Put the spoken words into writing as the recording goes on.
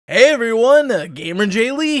Hey everyone,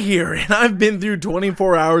 GamerJlee here, and I've been through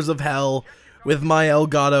 24 hours of hell with my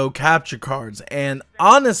Elgato capture cards, and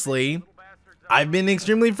honestly, I've been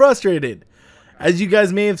extremely frustrated. As you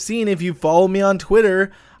guys may have seen if you follow me on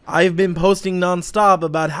Twitter, I've been posting non-stop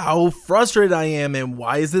about how frustrated I am and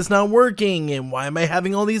why is this not working and why am I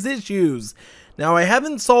having all these issues. Now, I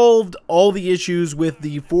haven't solved all the issues with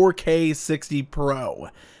the 4K 60 Pro.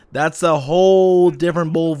 That's a whole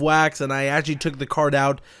different bowl of wax, and I actually took the card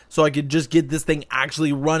out so I could just get this thing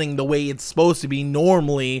actually running the way it's supposed to be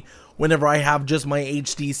normally whenever I have just my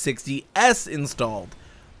HD60 S installed.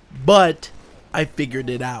 But I figured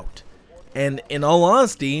it out. And in all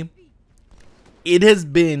honesty, it has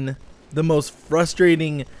been the most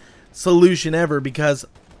frustrating solution ever, because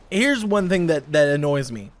here's one thing that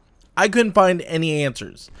annoys me. I couldn't find any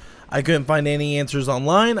answers. I couldn't find any answers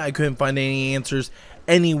online. I couldn't find any answers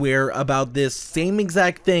anywhere about this same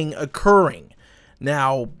exact thing occurring.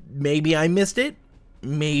 Now, maybe I missed it.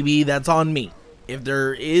 Maybe that's on me. If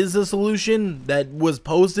there is a solution that was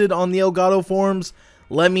posted on the Elgato forums,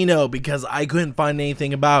 let me know, because I couldn't find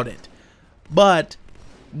anything about it. But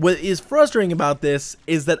what is frustrating about this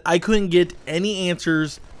is that I couldn't get any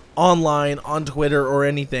answers online, on Twitter, or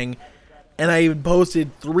anything. And I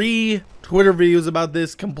posted 3 Twitter videos about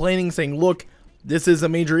this, complaining, saying, look, this is a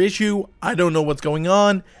major issue. I don't know what's going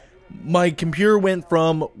on. My computer went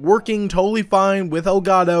from working totally fine with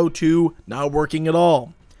Elgato to not working at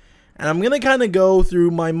all. And I'm going to kind of go through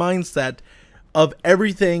my mindset of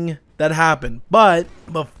everything that happened. But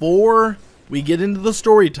before we get into the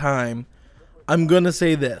story time, I'm going to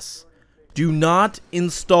say this. Do not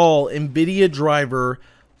install Nvidia Driver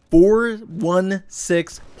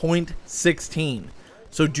 416.16.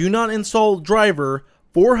 So do not install Driver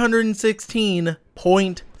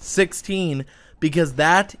 416.16, because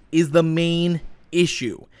that is the main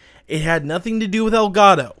issue. It had nothing to do with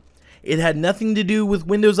Elgato. It had nothing to do with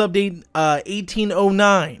Windows Update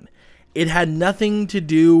 1809. It had nothing to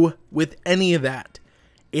do with any of that.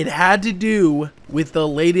 It had to do with the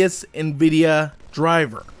latest Nvidia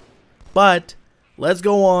driver. But let's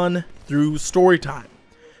go on through story time.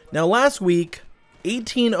 Now, last week,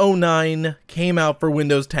 1809 came out for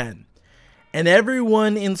Windows 10. And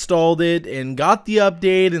everyone installed it and got the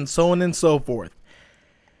update and so on and so forth.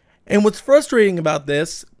 And what's frustrating about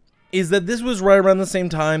this is that this was right around the same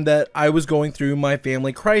time that I was going through my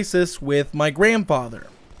family crisis with my grandfather.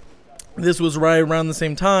 This was right around the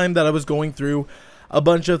same time that I was going through a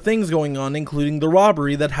bunch of things going on, including the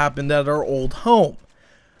robbery that happened at our old home.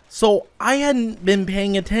 So I hadn't been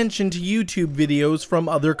paying attention to YouTube videos from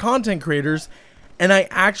other content creators, and I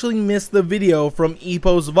actually missed the video from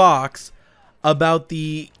Epos Vox about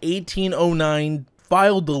the 1809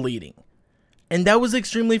 file deleting. And that was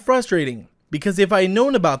extremely frustrating, because if I had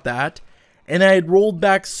known about that and I had rolled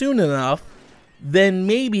back soon enough, then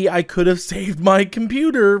maybe I could have saved my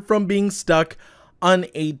computer from being stuck on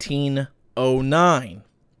 1809.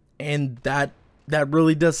 And that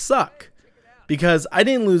really does suck, because I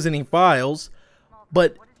didn't lose any files,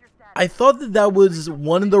 but I thought that was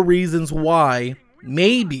one of the reasons why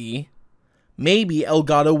maybe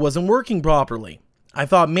Elgato wasn't working properly. I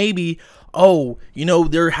thought maybe, oh, you know,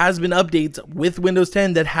 there has been updates with Windows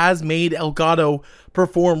 10 that has made Elgato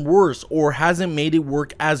perform worse, or hasn't made it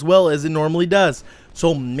work as well as it normally does.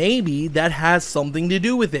 So maybe that has something to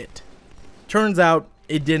do with it. Turns out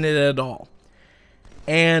it didn't at all.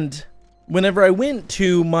 And whenever I went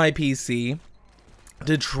to my PC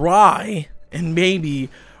to try and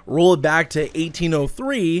maybe roll it back to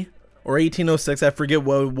 1803 or 1806, I forget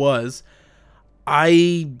what it was,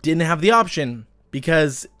 I didn't have the option,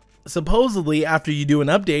 because supposedly after you do an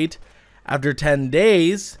update, after 10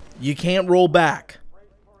 days, you can't roll back.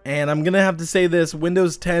 And I'm going to have to say this,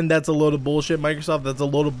 Windows 10, that's a load of bullshit. Microsoft, that's a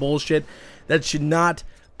load of bullshit. That should not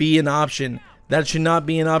be an option. That should not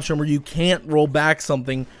be an option where you can't roll back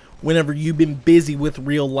something whenever you've been busy with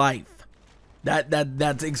real life.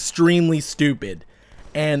 That's extremely stupid.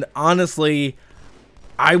 And honestly,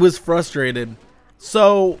 I was frustrated.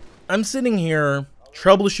 So I'm sitting here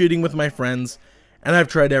troubleshooting with my friends, and I've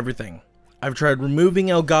tried everything. I've tried removing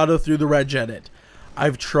Elgato through the regedit.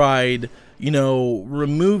 I've tried, you know,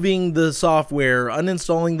 removing the software,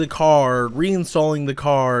 uninstalling the card, reinstalling the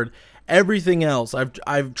card, everything else.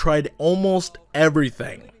 I've tried almost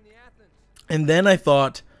everything. And then I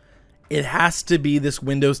thought, it has to be this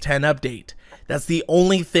Windows 10 update. That's the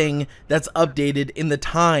only thing that's updated in the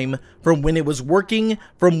time from when it was working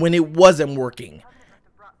from when it wasn't working.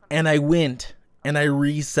 And I went and I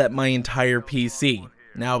reset my entire PC.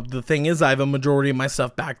 Now, the thing is, I have a majority of my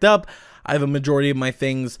stuff backed up. I have a majority of my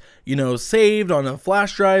things, you know, saved on a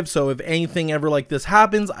flash drive, so if anything ever like this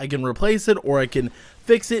happens, I can replace it or I can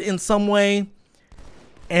fix it in some way.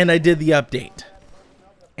 And I did the update.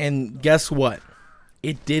 And guess what?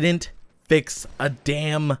 It didn't fix a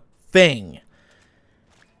damn thing.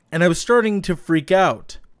 And I was starting to freak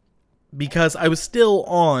out because I was still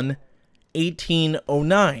on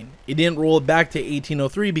 1809. It didn't roll it back to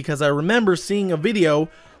 1803 because I remember seeing a video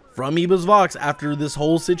from Ebos Vox after this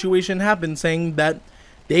whole situation happened saying that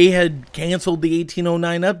they had canceled the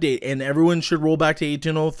 1809 update and everyone should roll back to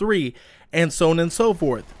 1803 and so on and so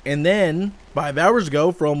forth. And then 5 hours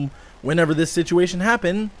ago from whenever this situation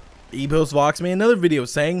happened, Ebos Vox made another video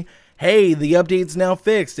saying, hey, the update's now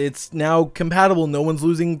fixed, it's now compatible, no one's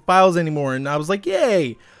losing files anymore. And I was like,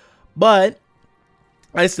 yay. But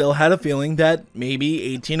I still had a feeling that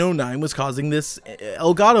maybe 1809 was causing this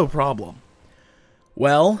Elgato problem.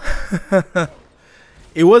 Well,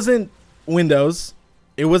 it wasn't Windows,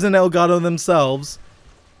 it wasn't Elgato themselves,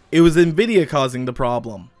 it was Nvidia causing the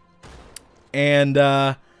problem. And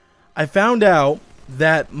I found out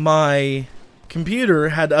that my computer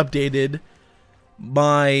had updated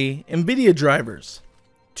my Nvidia drivers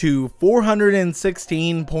to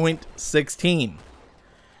 416.16.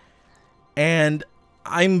 And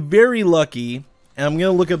I'm very lucky, and I'm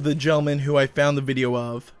going to look up the gentleman who I found the video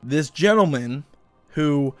of. This gentleman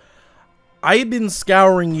who I've been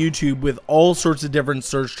scouring YouTube with all sorts of different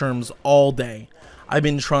search terms all day. I've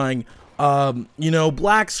been trying, you know,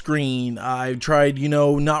 black screen. I've tried, you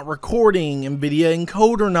know, not recording, Nvidia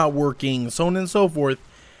encoder not working, so on and so forth.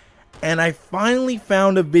 And I finally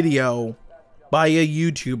found a video by a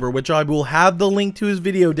YouTuber, which I will have the link to his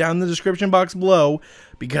video down in the description box below,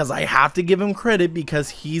 because I have to give him credit because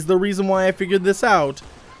he's the reason why I figured this out.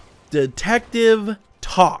 Detective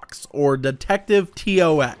Talks, or Detective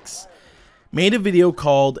TOX, made a video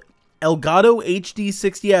called Elgato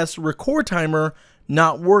HD60 S record timer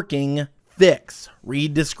not working, fix,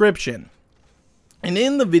 read description. And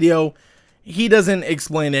in the video, he doesn't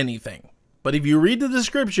explain anything. But if you read the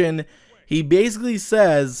description, he basically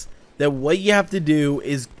says that what you have to do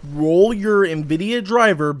is roll your Nvidia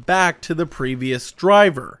driver back to the previous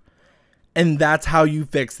driver. And that's how you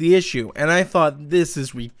fix the issue. And I thought, this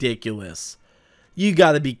is ridiculous. You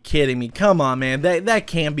gotta be kidding me. Come on, man. That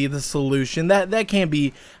can't be the solution. That can't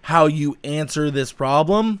be how you answer this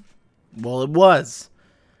problem. Well, it was.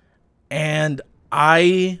 And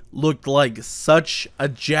I looked like such a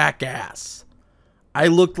jackass. I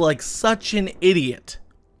looked like such an idiot.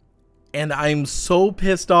 And I'm so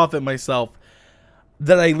pissed off at myself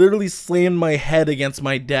that I literally slammed my head against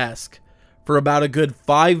my desk for about a good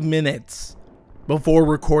 5 minutes before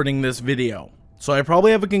recording this video. So I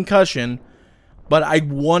probably have a concussion, but I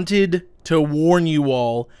wanted to warn you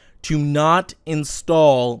all to not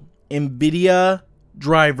install Nvidia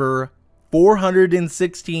Driver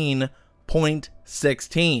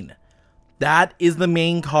 416.16. That is the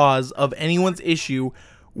main cause of anyone's issue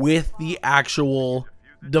with the actual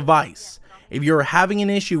device. If you're having an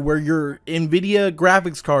issue where your Nvidia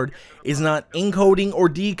graphics card is not encoding or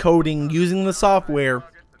decoding using the software,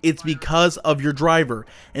 it's because of your driver.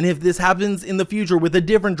 And if this happens in the future with a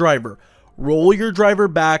different driver, roll your driver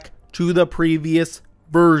back to the previous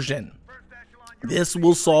version. This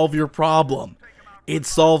will solve your problem. It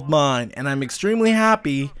solved mine, and I'm extremely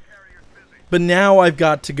happy. But now I've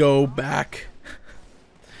got to go back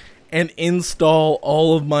and install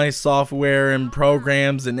all of my software and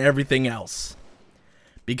programs and everything else,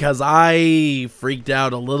 because I freaked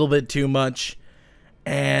out a little bit too much.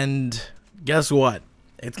 And guess what?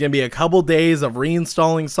 It's gonna be a couple days of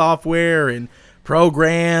reinstalling software and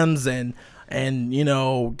programs and you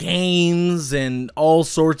know, games and all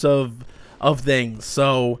sorts of things.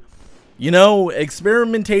 So, you know,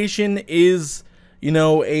 experimentation is, you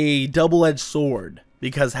know, a double-edged sword,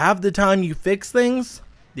 because half the time you fix things,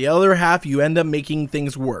 the other half you end up making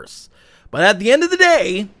things worse. But at the end of the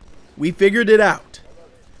day, we figured it out.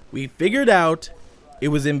 We figured out it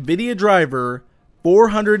was Nvidia Driver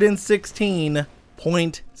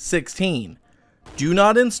 416.16. Do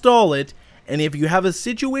not install it, and if you have a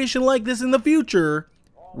situation like this in the future,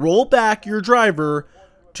 roll back your driver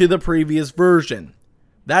to the previous version.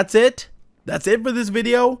 That's it. That's it for this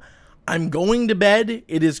video. I'm going to bed.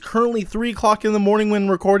 It is currently 3 o'clock in the morning when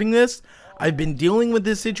recording this. I've been dealing with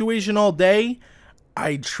this situation all day.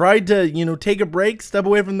 I tried to, you know, take a break, step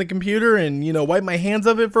away from the computer and, you know, wipe my hands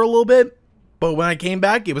of it for a little bit. But when I came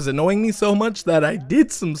back, it was annoying me so much that I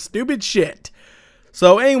did some stupid shit.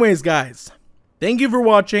 So anyways, guys, thank you for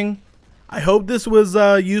watching. I hope this was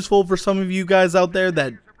useful for some of you guys out there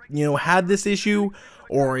that, you know, had this issue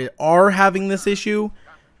or are having this issue.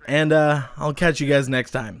 and I'll catch you guys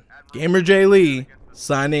next time. GamerJlee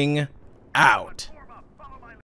signing out.